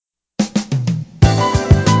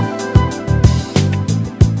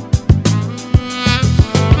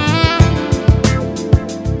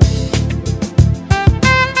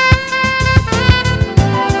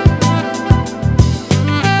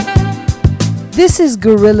This is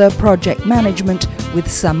Guerrilla Project Management with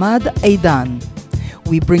Samad Aidan.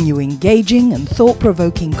 We bring you engaging and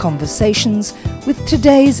thought-provoking conversations with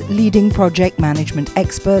today's leading project management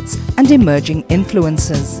experts and emerging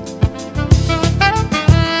influencers.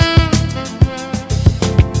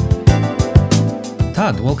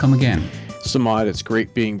 Todd, welcome again. Samad, it's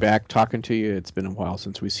great being back talking to you. It's been a while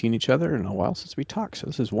since we've seen each other and a while since we talked, so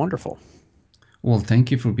this is wonderful. Well, thank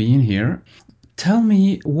you for being here. Tell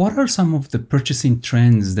me, what are some of the purchasing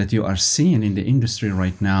trends that you are seeing in the industry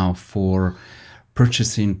right now for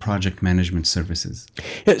purchasing project management services?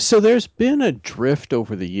 Yeah, so there's been a drift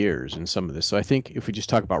over the years in some of this. So I think if we just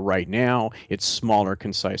talk about right now, it's smaller,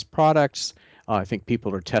 concise products. I think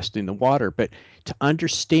people are testing the water, but to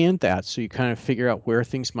understand that, so you kind of figure out where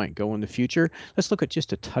things might go in the future, let's look at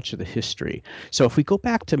just a touch of the history. So if we go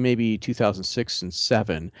back to maybe 2006 and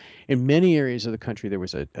 7, in many areas of the country, there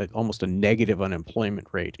was almost a negative unemployment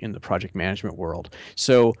rate in the project management world.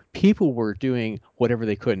 So people were doing whatever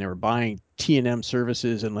they could, and they were buying T&M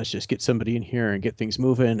services, and let's just get somebody in here and get things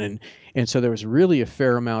moving. And so there was really a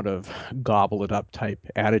fair amount of gobble it up type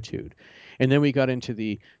attitude. And then we got into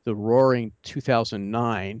the roaring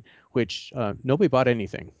 2009, which nobody bought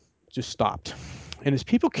anything, just stopped. And as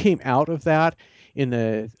people came out of that in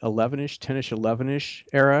the 11-ish, 10-ish, 11-ish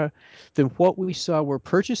era, then what we saw were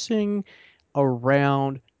purchasing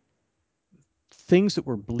around things that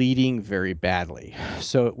were bleeding very badly.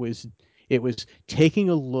 So it was taking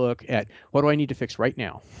a look at what do I need to fix right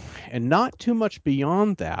now, and not too much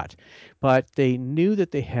beyond that, but they knew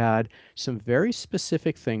that they had some very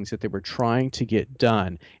specific things that they were trying to get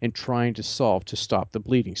done and trying to solve to stop the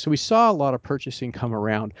bleeding. So we saw a lot of purchasing come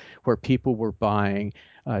around where people were buying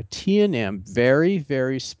T&M, very,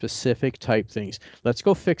 very specific type things. Let's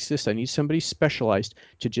go fix this. I need somebody specialized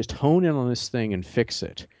to just hone in on this thing and fix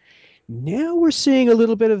it. Now we're seeing a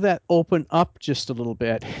little bit of that open up just a little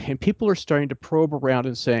bit, and people are starting to probe around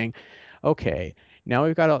and saying, okay, now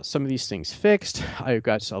we've got some of these things fixed. I've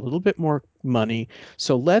got a little bit more money,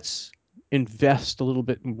 so let's invest a little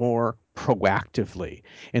bit more proactively.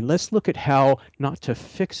 And let's look at how not to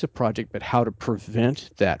fix a project, but how to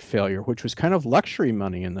prevent that failure, which was kind of luxury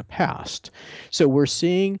money in the past. So we're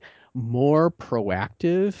seeing more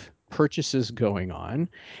proactive purchases going on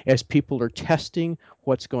as people are testing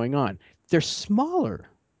what's going on. They're smaller,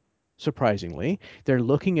 surprisingly. They're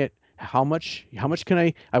looking at how much can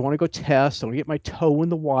I want to go test, I want to get my toe in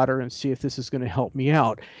the water and see if this is going to help me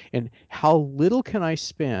out, and how little can I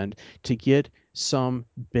spend to get some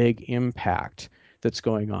big impact that's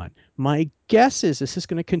going on. My guess is this is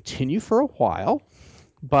going to continue for a while,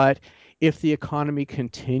 but if the economy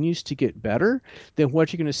continues to get better, then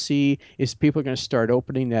what you're going to see is people are going to start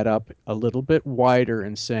opening that up a little bit wider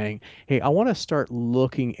and saying, hey, I want to start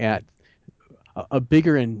looking at a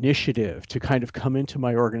bigger initiative to kind of come into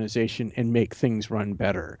my organization and make things run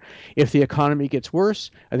better. If the economy gets worse,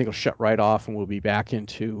 I think it'll shut right off and we'll be back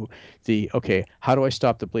into okay, how do I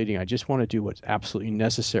stop the bleeding? I just want to do what's absolutely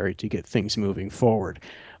necessary to get things moving forward.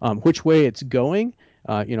 Which way it's going,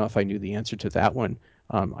 if I knew the answer to that one,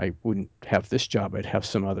 I wouldn't have this job. I'd have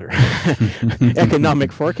some other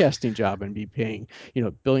economic forecasting job and be paying,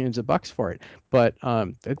 billions of bucks for it. But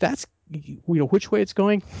that's, which way it's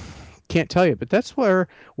going, can't tell you. But that's where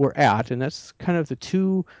we're at, and that's kind of the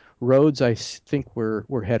two roads I think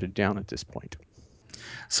we're headed down at this point.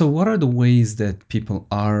 So, what are the ways that people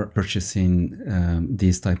are purchasing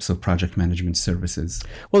these types of project management services?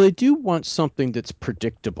 Well, they do want something that's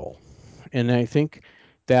predictable. And I think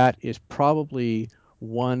that is probably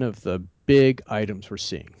one of the big items we're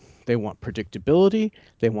seeing. They want predictability,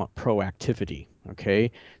 they want proactivity. Okay.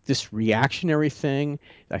 This reactionary thing,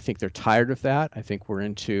 I think they're tired of that. I think we're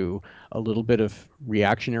into a little bit of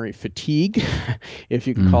reactionary fatigue, if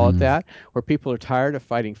you can call it that, where people are tired of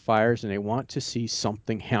fighting fires and they want to see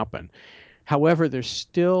something happen. However, they're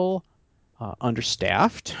still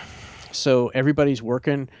understaffed. So everybody's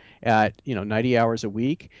working at 90 hours a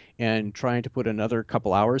week, and trying to put another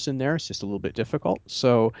couple hours in there is just a little bit difficult.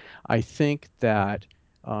 So I think that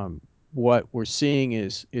what we're seeing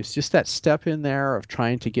is just that step in there of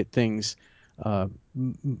trying to get things uh,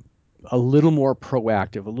 a little more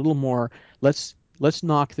proactive, a little more, let's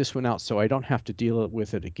knock this one out so I don't have to deal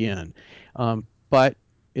with it again. But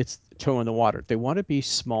it's toe in the water. They want to be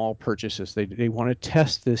small purchases. They want to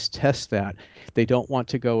test this, test that. They don't want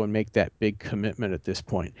to go and make that big commitment at this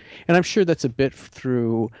point. And I'm sure that's a bit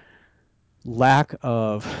through lack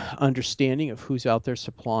of understanding of who's out there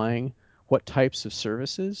supplying what types of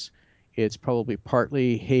services. It's probably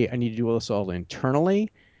partly, hey, I need to do this all internally.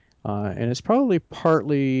 And it's probably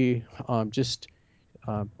partly just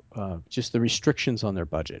the restrictions on their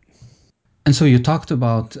budget. And so you talked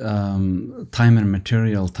about time and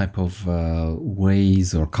material type of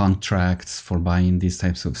ways or contracts for buying these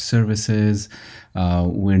types of services.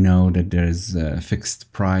 We know that there's a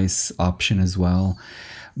fixed price option as well.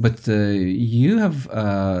 But you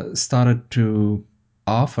have started to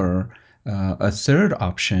offer a third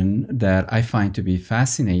option that I find to be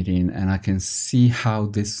fascinating, and I can see how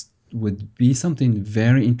this would be something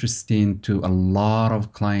very interesting to a lot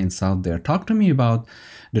of clients out there. Talk to me about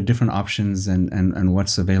the different options and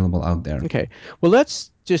what's available out there. Okay. Well,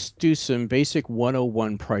 let's just do some basic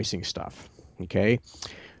 101 pricing stuff. Okay.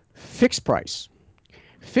 Fixed price.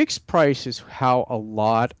 Fixed price is how a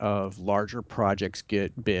lot of larger projects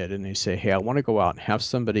get bid, and they say, "Hey, I want to go out and have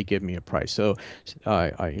somebody give me a price." So,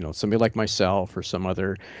 somebody like myself or some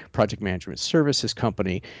other project management services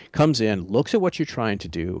company comes in, looks at what you're trying to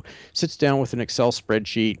do, sits down with an Excel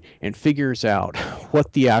spreadsheet, and figures out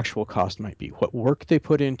what the actual cost might be, what work they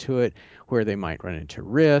put into it, where they might run into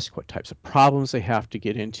risk, what types of problems they have to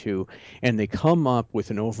get into, and they come up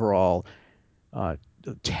with an overall uh,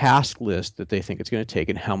 task list that they think it's going to take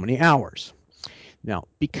and how many hours. Now,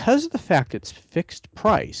 because of the fact it's fixed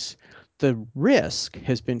price, the risk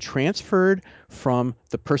has been transferred from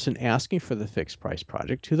the person asking for the fixed price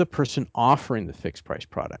project to the person offering the fixed price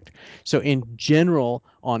product. So in general,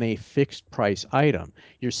 on a fixed price item,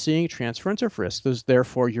 you're seeing transference of risk.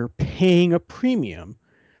 Therefore, you're paying a premium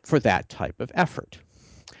for that type of effort.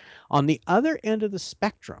 On the other end of the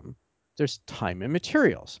spectrum, there's time and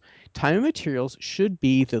materials. Time and materials should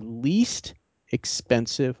be the least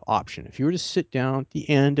expensive option. If you were to sit down at the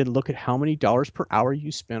end and look at how many dollars per hour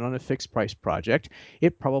you spend on a fixed price project,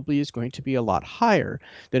 it probably is going to be a lot higher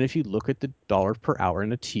than if you look at the dollar per hour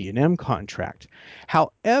in a T&M contract.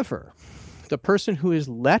 However, the person who is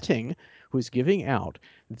giving out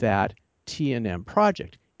that T&M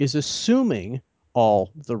project is assuming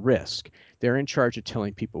all the risk. They're in charge of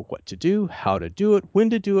telling people what to do, how to do it, when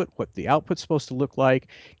to do it, what the output's supposed to look like,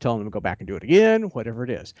 telling them to go back and do it again, whatever it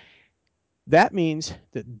is. That means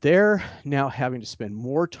that they're now having to spend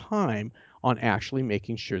more time on actually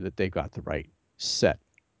making sure that they've got the right set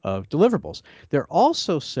of deliverables. They're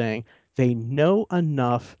also saying they know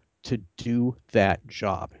enough to do that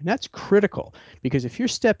job. And that's critical because if you're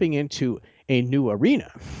stepping into a new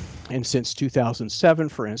arena, and since 2007,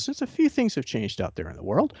 for instance, a few things have changed out there in the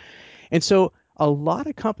world. And so a lot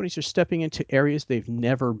of companies are stepping into areas they've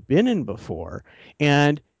never been in before.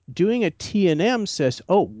 And doing a T&M says,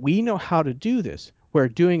 oh, we know how to do this. Where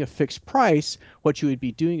doing a fixed price, what you would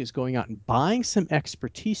be doing is going out and buying some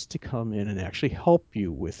expertise to come in and actually help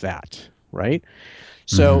you with that, right?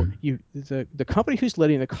 So Mm-hmm. the company who's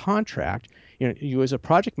letting the contract, you as a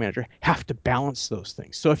project manager have to balance those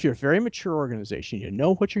things. So if you're a very mature organization, you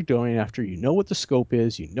know what you're doing after, you know what the scope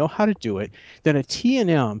is, you know how to do it, then a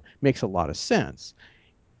T&M makes a lot of sense.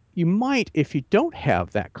 You might, if you don't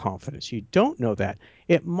have that confidence, you don't know that,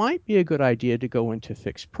 it might be a good idea to go into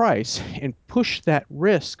fixed price and push that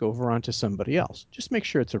risk over onto somebody else. Just make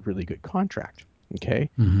sure it's a really good contract. Okay.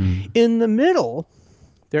 Mm-hmm. In the middle,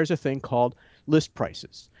 there's a thing called list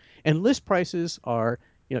prices. And list prices are,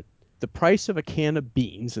 the price of a can of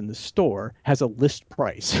beans in the store has a list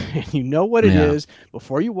price. And you know what it Yeah. is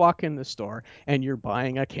before you walk in the store and you're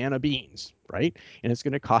buying a can of beans, right? And it's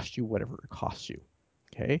going to cost you whatever it costs you.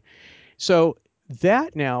 Okay. So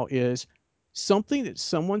that now is something that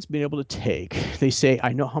someone's been able to take. They say,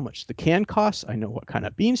 I know how much the can costs. I know what kind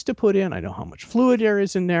of beans to put in. I know how much fluid there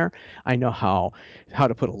is in there. I know how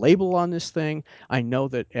to put a label on this thing. I know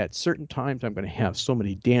that at certain times I'm going to have so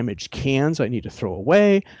many damaged cans I need to throw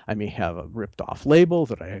away. I may have a ripped off label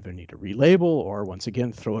that I either need to relabel or once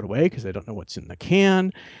again throw it away because I don't know what's in the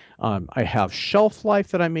can. I have shelf life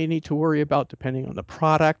that I may need to worry about depending on the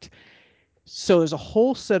product. So there's a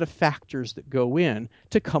whole set of factors that go in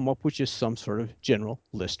to come up with just some sort of general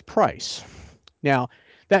list price. Now,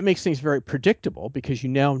 that makes things very predictable because you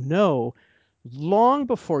now know long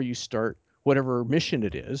before you start whatever mission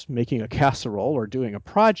it is, making a casserole or doing a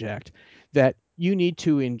project, that you need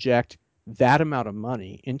to inject that amount of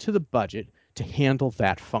money into the budget to handle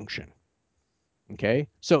that function. Okay.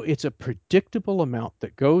 So it's a predictable amount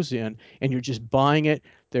that goes in and you're just buying it.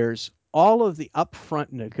 There's all of the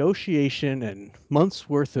upfront negotiation and months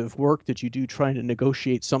worth of work that you do trying to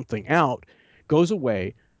negotiate something out goes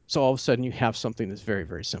away. So all of a sudden you have something that's very,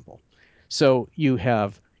 very simple. So you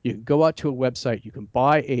can go out to a website, you can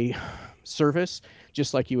buy a service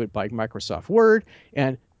just like you would buy Microsoft Word,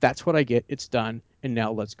 and that's what I get. It's done. And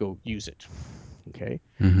now let's go use it. Okay.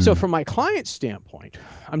 So Mm-hmm. from my client standpoint,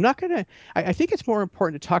 I'm not going to, I think it's more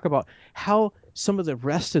important to talk about how some of the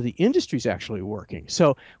rest of the industry is actually working.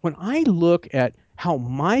 So when I look at how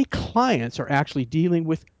my clients are actually dealing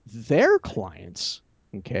with their clients,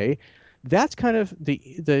 okay, that's kind of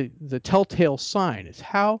the telltale sign is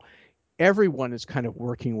how everyone is kind of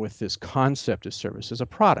working with this concept of service as a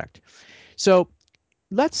product. So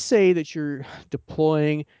let's say that you're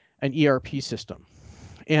deploying an ERP system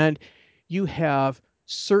and you have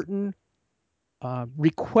certain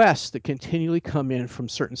requests that continually come in from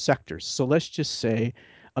certain sectors. So let's just say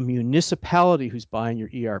a municipality who's buying your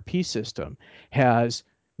ERP system has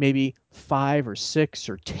maybe 5 or 6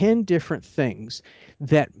 or 10 different things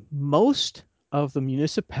that most of the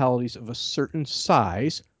municipalities of a certain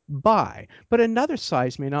size buy, but another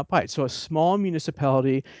size may not buy it. So a small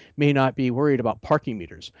municipality may not be worried about parking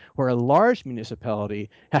meters, where a large municipality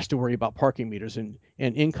has to worry about parking meters and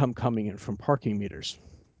income coming in from parking meters.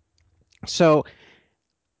 So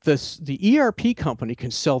the ERP company can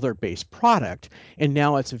sell their base product, and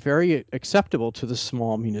now it's very acceptable to the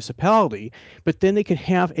small municipality, but then they can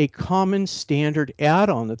have a common standard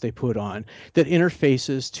add-on that they put on that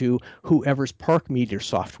interfaces to whoever's park meter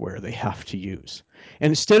software they have to use. And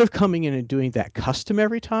instead of coming in and doing that custom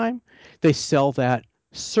every time, they sell that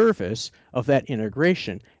service of that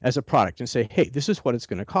integration as a product and say, hey, this is what it's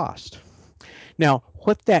going to cost. Now,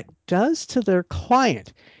 what that does to their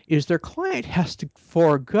client is their client has to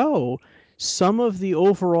forego some of the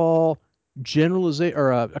overall generalization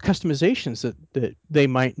or customizations that they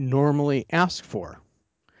might normally ask for.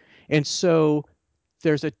 And so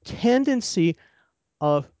there's a tendency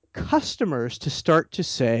of customers to start to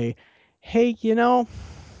say, hey,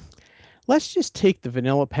 let's just take the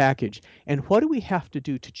vanilla package and what do we have to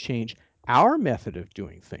do to change our method of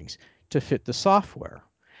doing things to fit the software?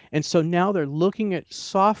 And so now they're looking at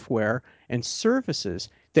software and services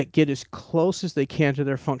that get as close as they can to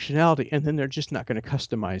their functionality, and then they're just not going to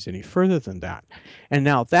customize any further than that. And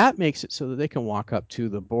now that makes it so that they can walk up to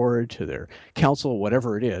the board, to their council,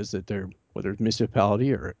 whatever it is that they're, whether it's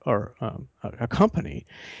municipality or a company,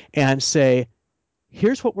 and say,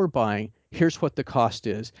 here's what we're buying, here's what the cost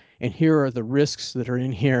is, and here are the risks that are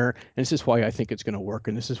in here, and this is why I think it's going to work,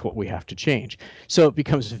 and this is what we have to change. So it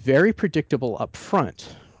becomes very predictable up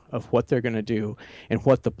front of what they're going to do and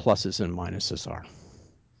what the pluses and minuses are.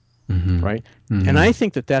 Right? And I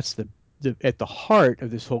think that that's at the heart of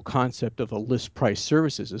this whole concept of a list price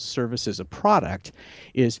services, a service as a product,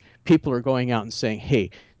 is people are going out and saying, hey,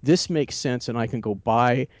 this makes sense and I can go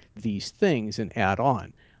buy these things and add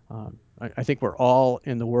on. I think we're all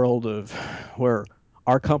in the world of where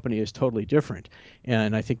our company is totally different.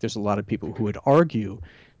 And I think there's a lot of people who would argue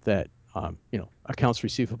that accounts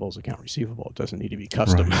receivable is account receivable. It doesn't need to be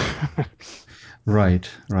custom. Right.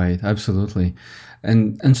 Right. Absolutely.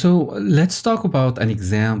 And so let's talk about an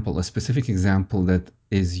example, a specific example that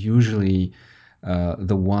is usually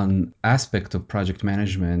the one aspect of project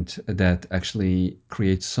management that actually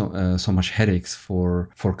creates so much headaches for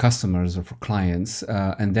customers or for clients,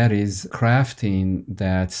 and that is crafting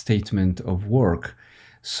that statement of work.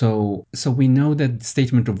 So we know that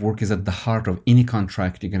statement of work is at the heart of any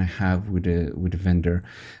contract you're going to have with a vendor.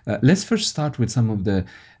 Let's first start with some of the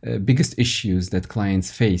biggest issues that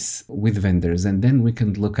clients face with vendors, and then we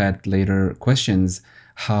can look at later questions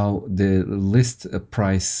how the list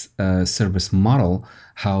price service model,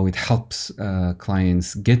 how it helps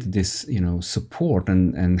clients get this support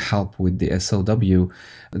and help with the SOW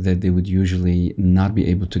that they would usually not be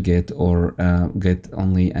able to get, or get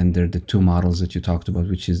only under the two models that you talked about,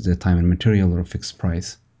 which is the time and material or fixed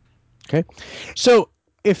price. Okay, so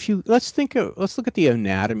let's look at the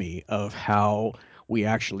anatomy of how we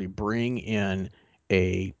actually bring in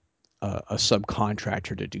a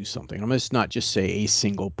subcontractor to do something. I'm going to not just say a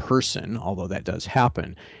single person, although that does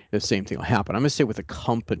happen. The same thing will happen. I'm going to say with a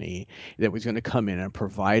company that was going to come in and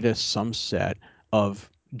provide us some set of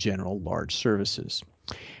general large services.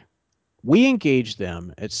 We engage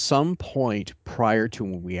them at some point prior to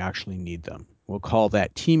when we actually need them. We'll call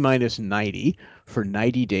that T minus 90 for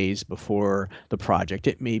 90 days before the project.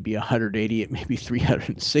 It may be 180, it may be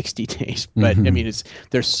 360 days, but I mean,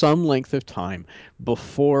 there's some length of time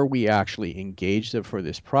before we actually engage them for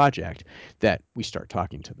this project that we start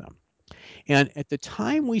talking to them. And at the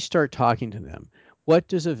time we start talking to them, what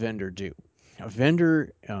does a vendor do? A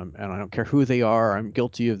vendor, and I don't care who they are, I'm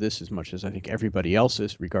guilty of this as much as I think everybody else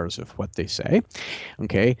is, regardless of what they say.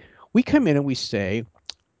 Okay, we come in and we say,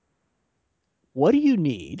 what do you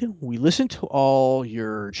need? We listen to all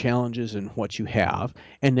your challenges and what you have,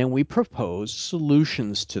 and then we propose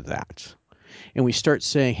solutions to that. And we start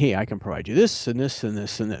saying, hey, I can provide you this and this and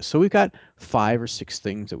this and this. So we've got 5 or 6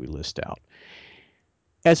 things that we list out.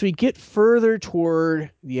 As we get further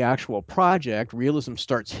toward the actual project, realism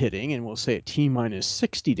starts hitting, and we'll say at T minus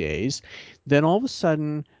 60 days, then all of a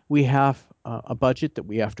sudden we have a budget that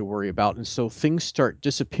we have to worry about. And so things start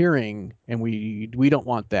disappearing, and we don't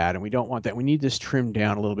want that, and we don't want that. We need this trimmed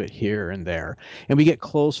down a little bit here and there. And we get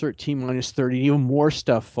closer at T minus 30, even more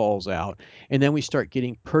stuff falls out. And then we start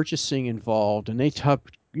getting purchasing involved, and they try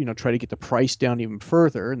to get the price down even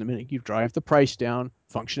further. And the minute you drive the price down,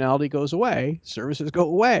 functionality goes away, services go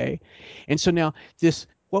away. And so now this,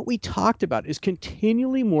 what we talked about, is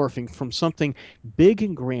continually morphing from something big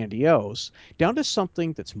and grandiose down to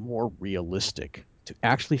something that's more realistic to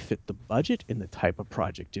actually fit the budget and the type of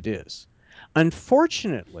project it is.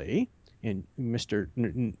 Unfortunately, and Mr.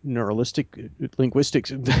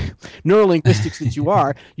 Linguistics, neurolinguistics that you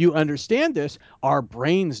are, you understand this. Our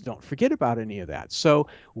brains don't forget about any of that. So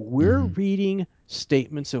we're Mhm. reading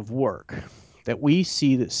statements of work that we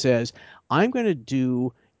see that says, I'm going to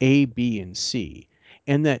do A, B, and C.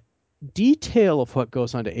 And that detail of what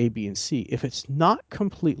goes on to A, B, and C, if it's not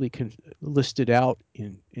completely listed out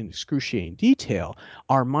in excruciating detail,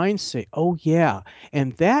 our minds say, oh, yeah.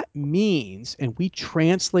 And that means, and we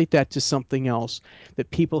translate that to something else that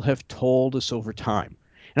people have told us over time.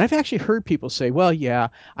 And I've actually heard people say, well, yeah,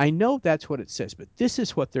 I know that's what it says, but this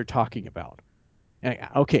is what they're talking about.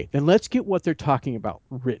 Okay, then let's get what they're talking about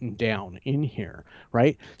written down in here,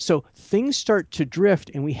 right? So things start to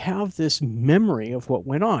drift, and we have this memory of what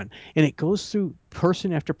went on, and it goes through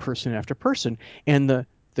person after person after person, and the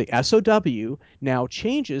SOW now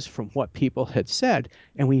changes from what people had said,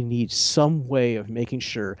 and we need some way of making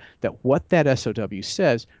sure that what that SOW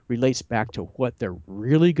says relates back to what they're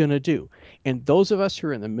really going to do. And those of us who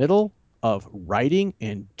are in the middle of writing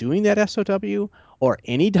and doing that SOW or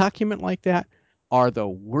any document like that are the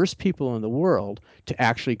worst people in the world to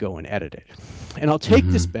actually go and edit it. And I'll take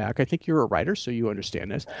this Mhm. back. I think you're a writer, so you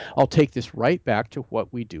understand this. I'll take this right back to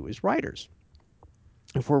what we do as writers.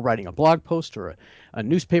 If we're writing a blog post or a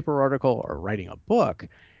newspaper article or writing a book,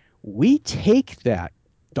 we take that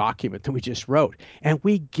document that we just wrote and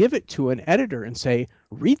we give it to an editor and say,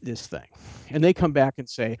 read this thing. And they come back and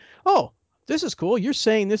say, oh, this is cool. You're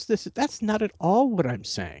saying this. That's not at all what I'm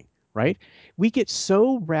saying, right? We get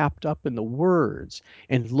so wrapped up in the words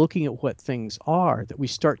and looking at what things are that we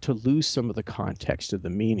start to lose some of the context of the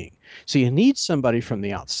meaning. So you need somebody from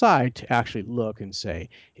the outside to actually look and say,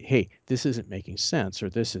 hey, this isn't making sense, or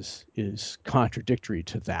this is contradictory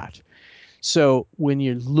to that. So when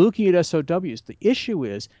you're looking at SOWs, the issue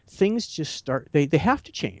is things just start, they have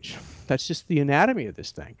to change. That's just the anatomy of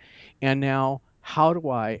this thing. And now, how do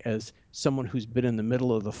I, as someone who's been in the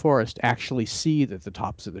middle of the forest, actually see that the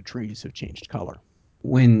tops of the trees have changed color?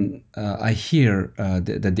 When I hear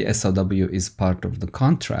that the SOW is part of the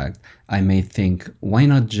contract, I may think, why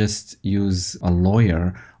not just use a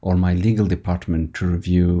lawyer or my legal department to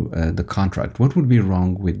review the contract? What would be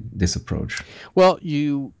wrong with this approach? Well,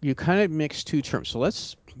 you kind of mix two terms. So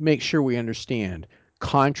let's make sure we understand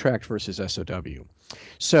contract versus SOW.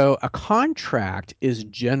 So a contract is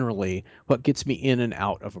generally what gets me in and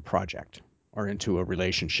out of a project or into a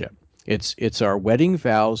relationship. It's our wedding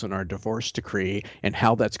vows and our divorce decree and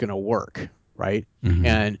how that's going to work, right? Mhm.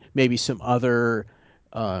 And maybe some other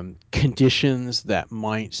conditions that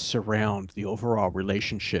might surround the overall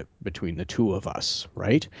relationship between the two of us,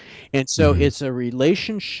 right? And so Mhm. it's a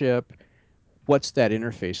relationship. What's that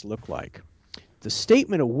interface look like? The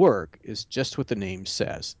statement of work is just what the name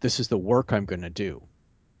says. This is the work I'm going to do.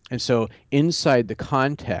 And so inside the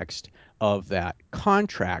context of that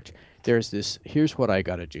contract, there's this, here's what I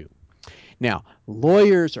got to do. Now,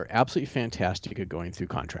 lawyers are absolutely fantastic at going through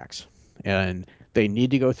contracts, and they need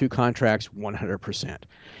to go through contracts 100%.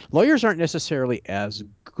 Lawyers aren't necessarily as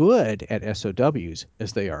good at SOWs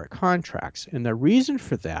as they are at contracts. And the reason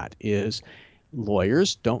for that is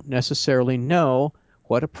lawyers don't necessarily know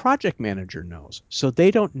what a project manager knows. So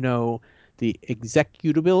they don't know the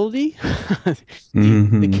executability,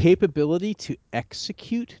 the Mhm. capability to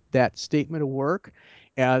execute that statement of work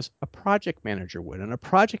as a project manager would. And a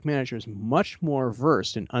project manager is much more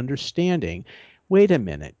versed in understanding, wait a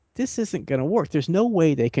minute, this isn't going to work. There's no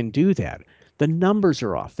way they can do that. The numbers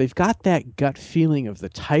are off. They've got that gut feeling of the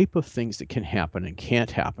type of things that can happen and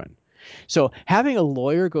can't happen. So having a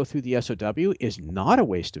lawyer go through the SOW is not a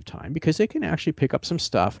waste of time because they can actually pick up some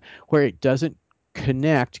stuff where it doesn't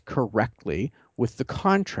connect correctly with the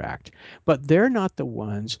contract. But they're not the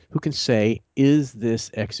ones who can say, is this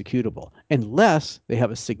executable? Unless they have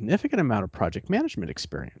a significant amount of project management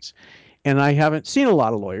experience. And I haven't seen a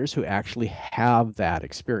lot of lawyers who actually have that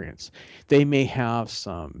experience. They may have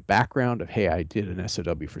some background of, hey, I did an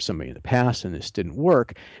SOW for somebody in the past and this didn't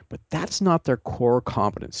work, but that's not their core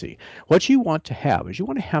competency. What you want to have is you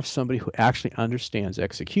want to have somebody who actually understands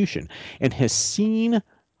execution and has seen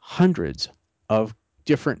hundreds of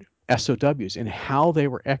different SOWs and how they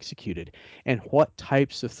were executed and what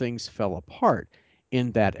types of things fell apart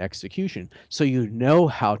in that execution, so you know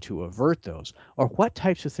how to avert those, or what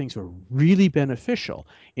types of things were really beneficial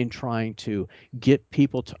in trying to get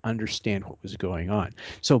people to understand what was going on.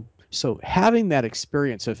 So having that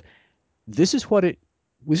experience of, this is what it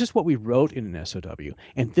this is what we wrote in an SOW,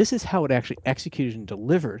 and this is how it actually executed and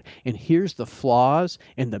delivered, and here's the flaws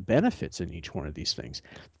and the benefits in each one of these things.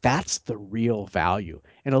 That's the real value.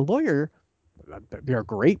 And a lawyer, they're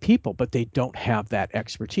great people, but they don't have that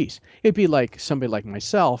expertise. It'd be like somebody like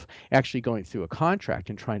myself actually going through a contract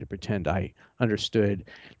and trying to pretend I understood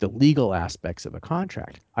the legal aspects of a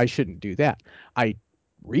contract. I shouldn't do that. I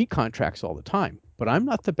read contracts all the time, but I'm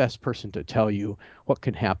not the best person to tell you what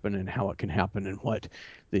can happen and how it can happen and what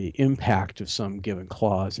the impact of some given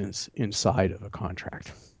clause is inside of a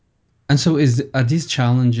contract. And so are these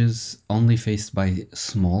challenges only faced by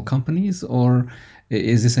small companies, or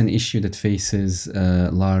is this an issue that faces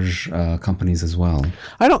large companies as well?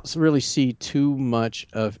 I don't really see too much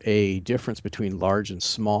of a difference between large and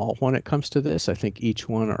small when it comes to this. I think each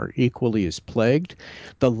one are equally as plagued.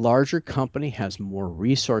 The larger company has more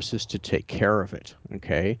resources to take care of it.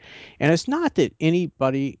 Okay. And it's not that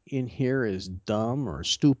anybody in here is dumb or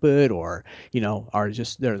stupid or, are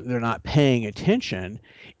just they're not paying attention.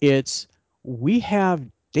 It's, we have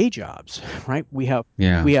day jobs, right?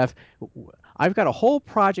 Yeah. We have I've got a whole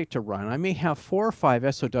project to run. I may have 4 or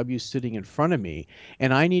 5 SOWs sitting in front of me,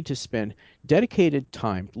 and I need to spend dedicated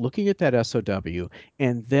time looking at that SOW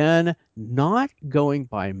and then not going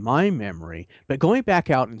by my memory, but going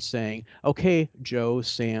back out and saying, okay, Joe,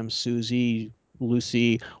 Sam, Susie,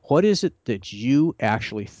 Lucy, what is it that you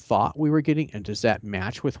actually thought we were getting? And does that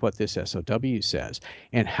match with what this SOW says?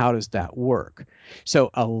 And how does that work? So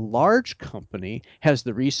a large company has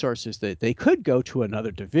the resources that they could go to another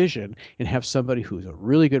division and have somebody who's a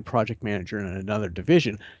really good project manager in another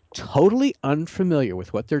division, totally unfamiliar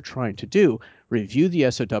with what they're trying to do, review the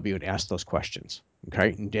SOW and ask those questions.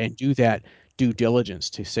 Okay. And do that due diligence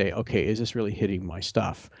to say, okay, is this really hitting my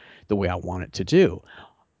stuff the way I want it to do?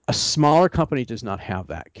 A smaller company does not have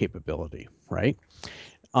that capability, right?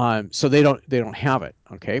 So they don't have it.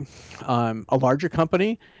 Okay, a larger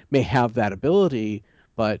company may have that ability,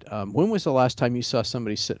 but when was the last time you saw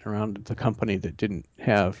somebody sitting around the company that didn't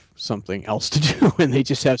have something else to do and they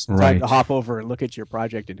just have some time to Right. hop over and look at your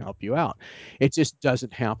project and help you out? It just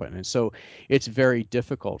doesn't happen, and so it's very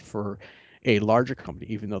difficult for a larger company,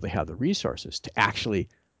 even though they have the resources, to actually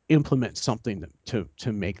implement something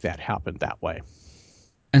to make that happen that way.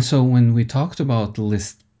 And so when we talked about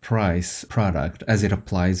list price product as it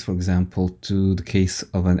applies, for example, to the case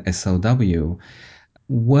of an SOW,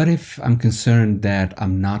 what if I'm concerned that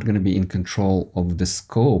I'm not going to be in control of the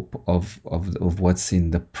scope of what's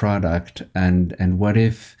in the product? And what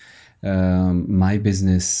if my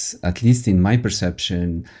business, at least in my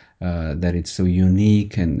perception, that it's so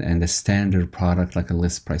unique and a standard product like a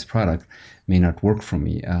list price product may not work for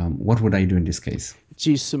me? What would I do in this case?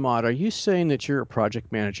 Geez, Samad, are you saying that you're a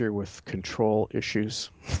project manager with control issues?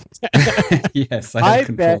 Yes, I have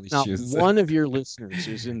I bet control not issues. one of your listeners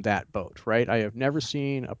is in that boat, right? I have never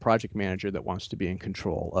seen a project manager that wants to be in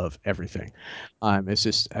control of everything. It's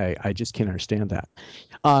just, I just can't understand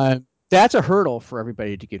that. That's a hurdle for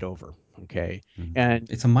everybody to get over. Okay. And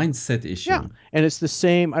It's a mindset yeah, issue. and it's the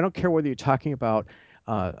same. I don't care whether you're talking about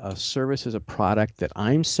a service as a product that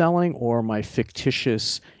I'm selling or my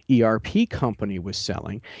fictitious ERP company was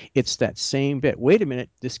selling. It's that same bit. Wait a minute,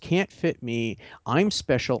 this can't fit me. I'm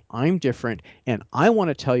special, I'm different, and I want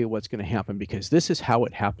to tell you what's going to happen because this is how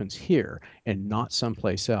it happens here and not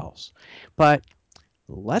someplace else. But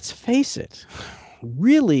let's face it,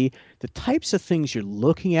 really, the types of things you're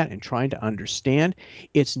looking at and trying to understand,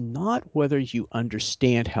 it's not whether you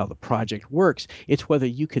understand how the project works, it's whether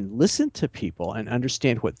you can listen to people and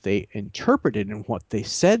understand what they interpreted and what they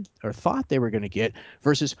said or thought they were going to get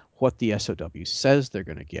versus what the SOW says they're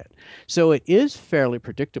going to get. So it is fairly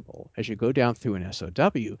predictable as you go down through an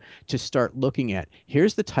SOW to start looking at,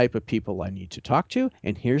 here's the type of people I need to talk to,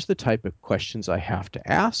 and here's the type of questions I have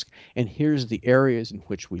to ask, and here's the areas in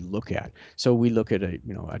which we look at. So we look at a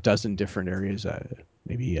dozen different areas,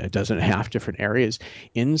 maybe a dozen and a half different areas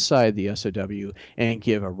inside the SOW, and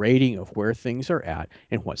give a rating of where things are at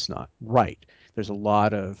and what's not right. There's a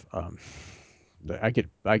lot of I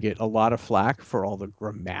get a lot of flack for all the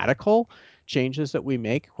grammatical changes that we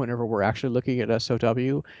make whenever we're actually looking at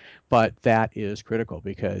SOW, but that is critical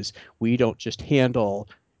because we don't just handle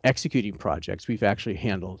executing projects, we've actually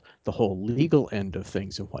handled the whole legal end of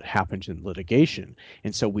things and what happens in litigation.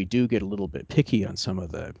 And so we do get a little bit picky on some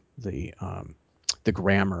of the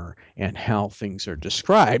grammar and how things are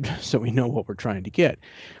described so we know what we're trying to get.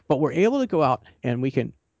 But we're able to go out and we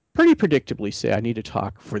can pretty predictably say, I need to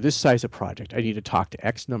talk for this size of project, I need to talk to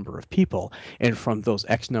X number of people. And from those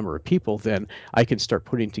X number of people, then I can start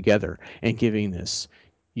putting together and giving this,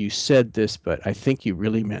 you said this, but I think you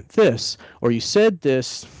really meant this, or you said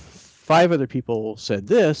this, five other people said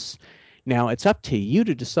this. Now it's up to you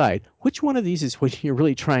to decide which one of these is what you're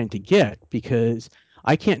really trying to get, because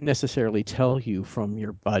I can't necessarily tell you from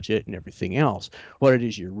your budget and everything else what it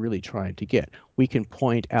is you're really trying to get. We can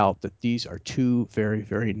point out that these are two very,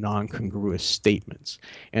 very non-congruous statements,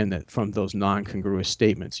 and that from those non-congruous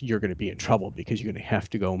statements, you're going to be in trouble because you're going to have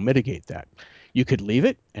to go mitigate that. You could leave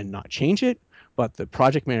it and not change it, but the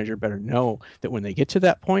project manager better know that when they get to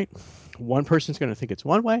that point, one person's going to think it's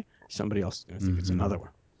one way, somebody else is going to think it's another one.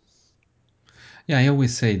 Yeah, I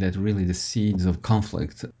always say that really the seeds of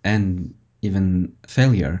conflict and even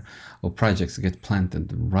failure of projects get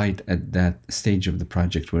planted right at that stage of the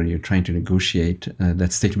project where you're trying to negotiate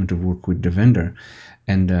that statement of work with the vendor.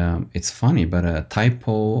 And it's funny, but a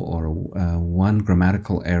typo or one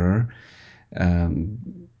grammatical error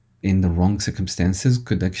in the wrong circumstances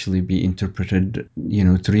could actually be interpreted,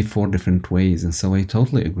 3, 4 different ways. And so I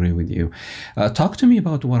totally agree with you. Talk to me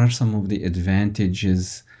about what are some of the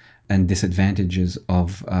advantages and disadvantages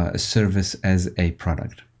of a service as a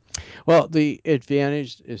product. Well, the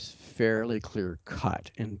advantage is fairly clear cut,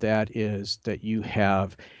 and that is that you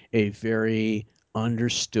have a very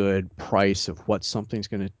understood price of what something's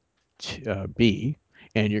going to be,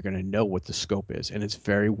 and you're going to know what the scope is, and it's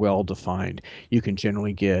very well defined. You can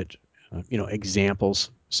generally get, examples,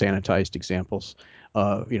 sanitized examples,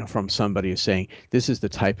 from somebody who's saying this is the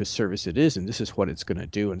type of service it is, and this is what it's going to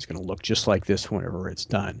do, and it's going to look just like this whenever it's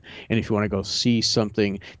done. And if you want to go see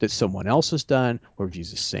something that someone else has done or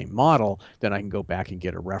use the same model, then I can go back and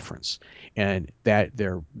get a reference. And that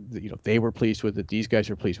they were pleased with it, these guys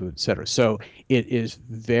are pleased with it, et cetera. So it is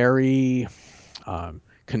very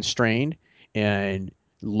constrained and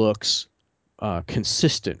looks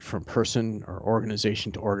consistent from person or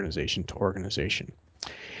organization to organization to organization.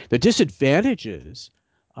 The disadvantages,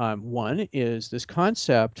 one is this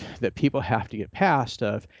concept that people have to get past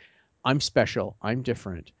of I'm special, I'm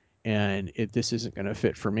different, and this isn't going to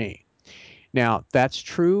fit for me. Now, that's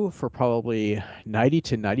true for probably 90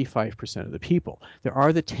 to 95% of the people. There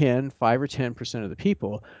are the 5 or 10% of the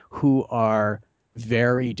people who are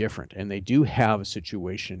very different, and they do have a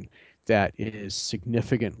situation that is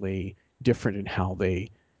significantly different in how they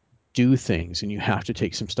do things, and you have to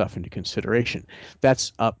take some stuff into consideration.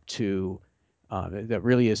 That's up to that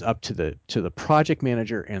really is up to the project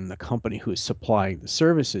manager and the company who is supplying the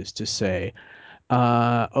services to say,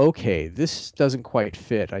 okay, this doesn't quite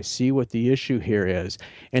fit. I see what the issue here is.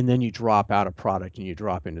 And then you drop out a product and you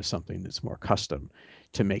drop into something that's more custom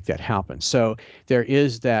to make that happen. So there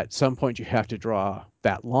is that at some point you have to draw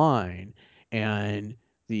that line, and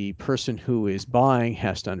the person who is buying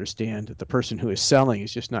has to understand that the person who is selling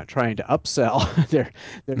is just not trying to upsell. They're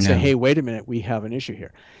saying, Yeah. hey, wait a minute, we have an issue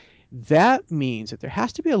here. That means that there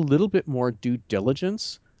has to be a little bit more due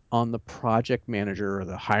diligence on the project manager or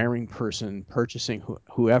the hiring person, purchasing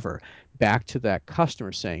whoever, back to that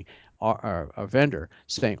customer saying, or a vendor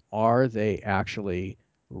saying, are they actually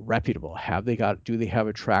reputable? Do they have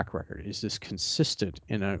a track record? Is this consistent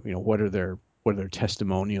in what are their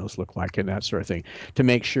testimonials look like and that sort of thing, to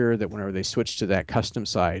make sure that whenever they switch to that custom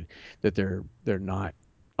side, that they're not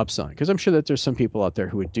upselling, because I'm sure that there's some people out there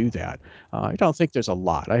who would do that. I don't think there's a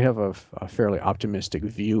lot. I have a fairly optimistic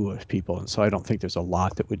view of people, and so I don't think there's a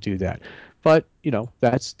lot that would do that. But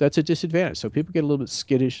that's a disadvantage. So people get a little bit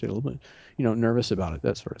skittish, a little bit nervous about it,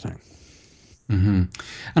 that sort of thing. Mm-hmm.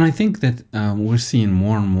 And I think that we're seeing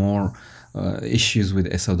more and more issues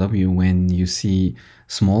with SOW when you see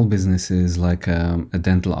small businesses like a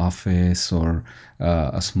dental office or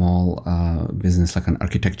a small business like an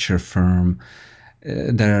architecture firm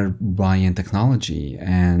that are buying technology.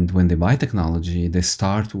 And when they buy technology, they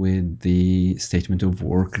start with the statement of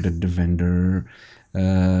work that the vendor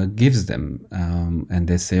gives them. And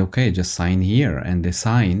they say, okay, just sign here. And they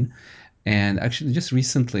sign. And actually, just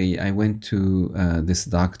recently, I went to this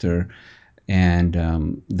doctor, and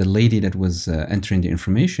the lady that was entering the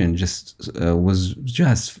information was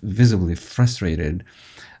just visibly frustrated.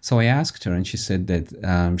 So I asked her, and she said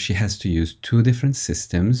that she has to use 2 different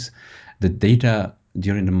systems, the data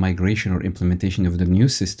during the migration or implementation of the new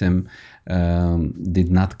system did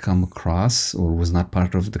not come across or was not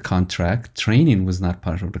part of the contract. Training was not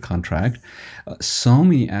part of the contract. So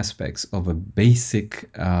many aspects of a basic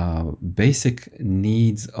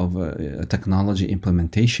needs of a technology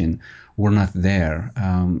implementation were not there,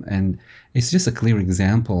 and it's just a clear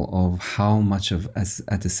example of how much of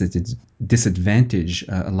at a disadvantage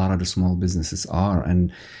a lot of the small businesses are,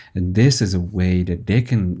 and this is a way that they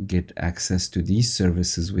can get access to these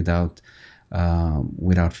services without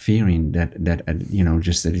fearing that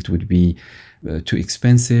just that it would be too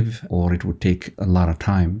expensive or it would take a lot of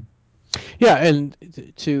time. Yeah, and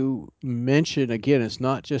to mention again, it's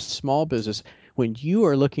not just small business. When you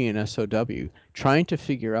are looking at SOW, trying to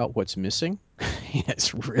figure out what's missing,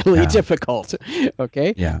 it's really Yeah, difficult,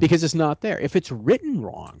 okay? yeah. Because it's not there. If it's written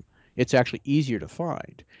wrong, it's actually easier to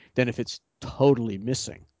find than if it's totally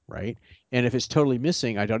missing, right? And if it's totally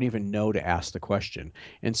missing, I don't even know to ask the question.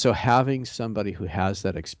 And so having somebody who has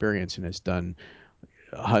that experience and has done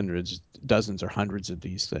hundreds, dozens or hundreds of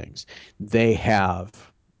these things, they have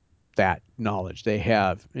that knowledge. They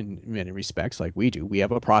have, in many respects, like we do. We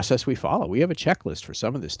have a process we follow. We have a checklist for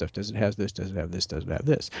some of this stuff. Does it have this? Does it have this? Does it have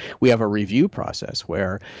this? We have a review process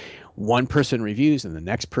where one person reviews and the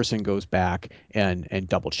next person goes back and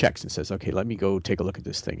double checks and says, okay, let me go take a look at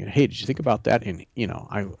this thing. And hey, did you think about that? And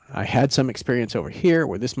I had some experience over here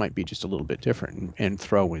where this might be just a little bit different, and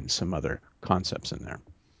throw in some other concepts in there.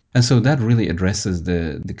 And so that really addresses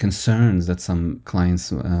the concerns that some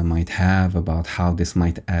clients might have about how this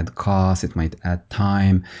might add cost, it might add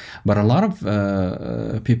time. But a lot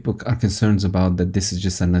of people are concerned about that this is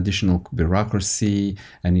just an additional bureaucracy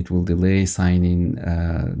and it will delay signing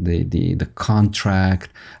the contract.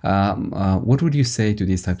 What would you say to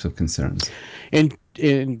these types of concerns?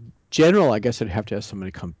 In general, I guess I'd have to have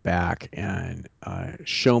somebody come back and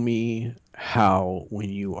show me how, when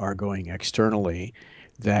you are going externally,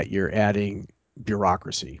 that you're adding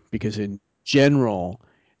bureaucracy. Because in general,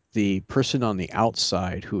 the person on the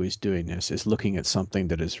outside who is doing this is looking at something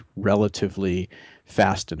that is relatively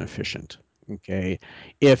fast and efficient. Okay.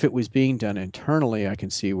 If it was being done internally, I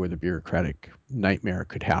can see where the bureaucratic nightmare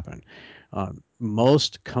could happen.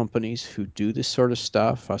 Most companies who do this sort of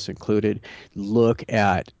stuff, us included, look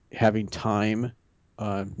at having time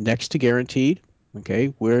next to guaranteed. Okay,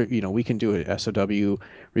 where we can do a SOW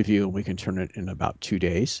review and we can turn it in about 2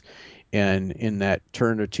 days, and in that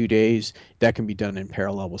turn of 2 days, that can be done in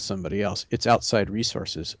parallel with somebody else. It's outside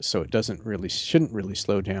resources, so it shouldn't really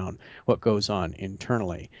slow down what goes on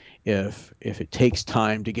internally. If it takes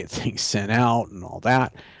time to get things sent out and all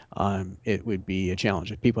that, it would be a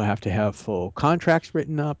challenge. If people have to have full contracts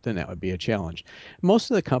written up, then that would be a challenge.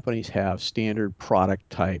 Most of the companies have standard product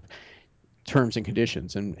type terms and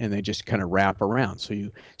conditions, and they just kind of wrap around. So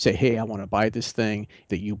you say, hey, I want to buy this thing,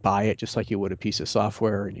 that you buy it just like you would a piece of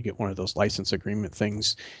software, and you get one of those license agreement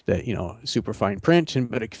things that, super fine print,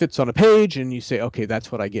 but it fits on a page, and you say, okay,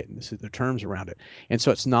 that's what I get, and this is the terms around it. And so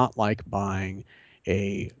it's not like buying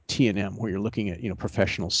a T&M where you're looking at,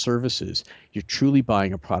 professional services. You're truly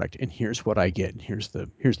buying a product, and here's what I get, and here's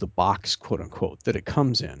the box, quote unquote, that it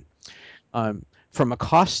comes in. From a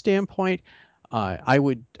cost standpoint, I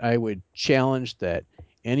would challenge that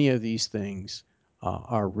any of these things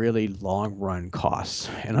are really long run costs.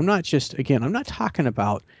 And I'm not talking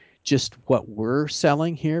about just what we're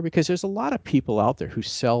selling here, because there's a lot of people out there who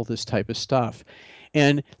sell this type of stuff,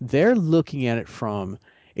 and they're looking at it from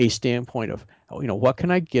a standpoint of, what can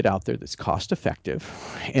I get out there that's cost effective,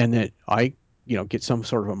 and that I get some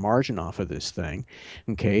sort of a margin off of this thing.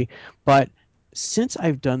 Okay, but since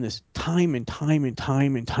I've done this time and time and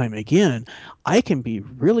time and time again, I can be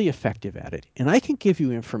really effective at it, and I can give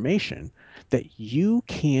you information that you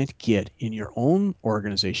can't get in your own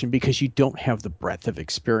organization because you don't have the breadth of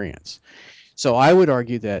experience. So I would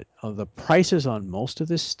argue that the prices on most of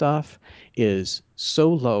this stuff is so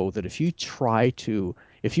low that if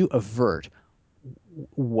you avert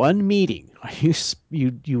one meeting,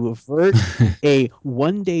 you avert a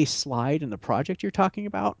 1 day slide in the project you're talking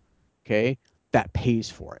about, okay, that pays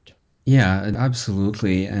for it. Yeah,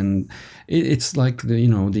 absolutely. And it's like the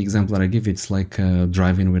example that I give, it's like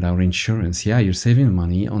driving without insurance. Yeah, you're saving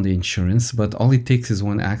money on the insurance, but all it takes is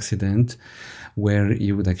one accident where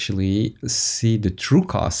you would actually see the true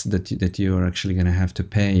cost that you are actually going to have to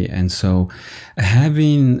pay. And so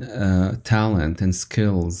having talent and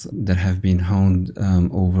skills that have been honed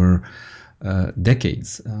over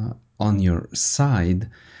decades on your side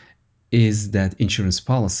is that insurance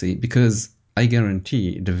policy, because I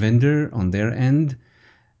guarantee the vendor on their end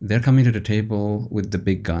they're coming to the table with the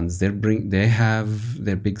big guns. They have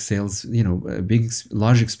their big sales,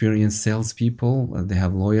 large experienced salespeople. They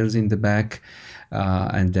have lawyers in the back,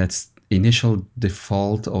 and that's initial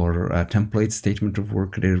default or template statement of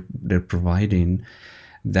work they're providing.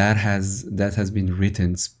 That has been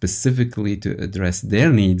written specifically to address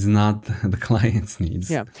their needs, not the client's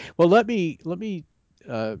needs. Yeah. Well, let me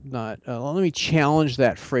challenge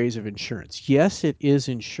that phrase of insurance. Yes, it is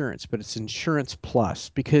insurance, but it's insurance plus,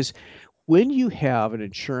 because when you have an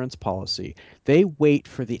insurance policy, they wait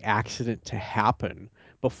for the accident to happen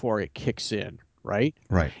before it kicks in, right?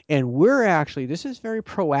 Right. And this is very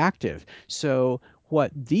proactive. So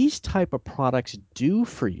what these type of products do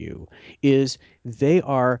for you is they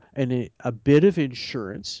are a bit of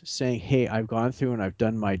insurance saying, hey, I've gone through and I've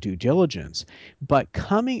done my due diligence. But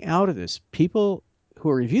coming out of this, people who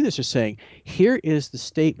are reviewing this are saying, here is the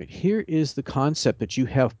statement, here is the concept that you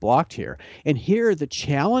have blocked here, and here are the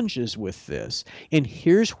challenges with this, and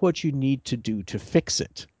here's what you need to do to fix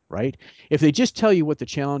it, right? If they just tell you what the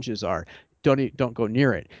challenges are, don't go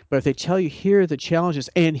near it. But if they tell you, here are the challenges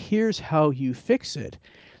and here's how you fix it,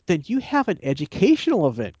 then you have an educational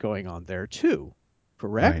event going on there too.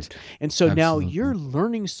 Correct? Right. And so now Absolutely. you're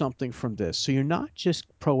learning something from this. So you're not just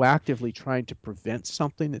proactively trying to prevent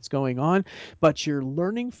something that's going on, but you're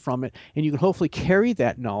learning from it, and you can hopefully carry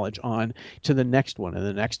that knowledge on to the next one and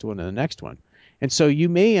the next one and the next one. And so you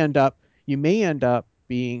may end up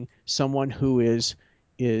being someone who is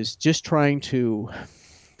just trying to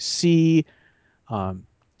see um,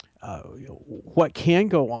 what can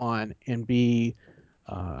go on and be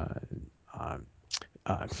uh, um,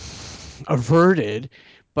 uh, averted.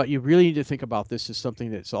 But you really need to think about this as something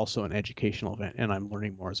that's also an educational event, and I'm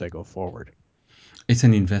learning more as I go forward. It's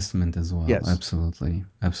an investment as well. Yes. Absolutely.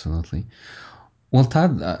 Absolutely. Well,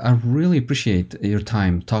 Todd, I really appreciate your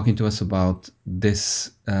time talking to us about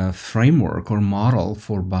this framework or model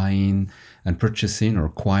for buying and purchasing or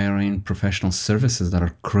acquiring professional services that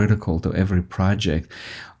are critical to every project.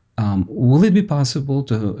 Will it be possible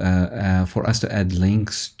for us to add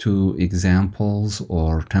links to examples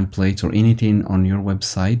or templates or anything on your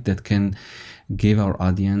website that can give our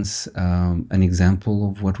audience an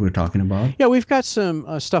example of what we're talking about? Yeah, we've got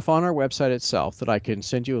some stuff on our website itself that I can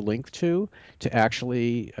send you a link to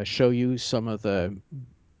actually show you some of the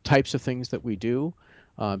types of things that we do.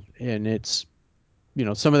 And it's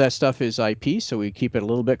some of that stuff is IP, so we keep it a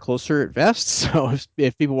little bit closer at vest. So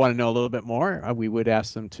if people want to know a little bit more, we would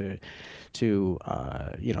ask them to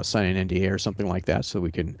sign an NDA or something like that, so we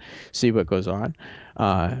can see what goes on,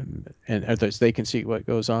 and others they can see what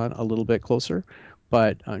goes on a little bit closer.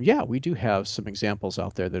 But yeah, we do have some examples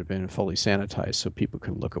out there that have been fully sanitized, so people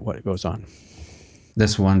can look at what goes on.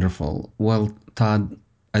 That's wonderful. Well, Todd,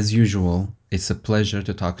 as usual, it's a pleasure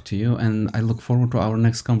to talk to you, and I look forward to our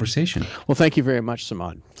next conversation. Well, thank you very much,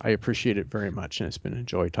 Samad. I appreciate it very much, and it's been a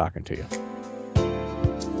joy talking to you.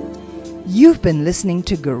 You've been listening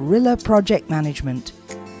to Guerrilla Project Management.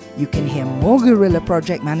 You can hear more Guerrilla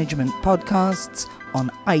Project Management podcasts on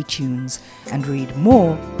iTunes and read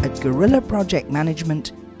more at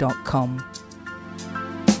guerrillaprojectmanagement.com.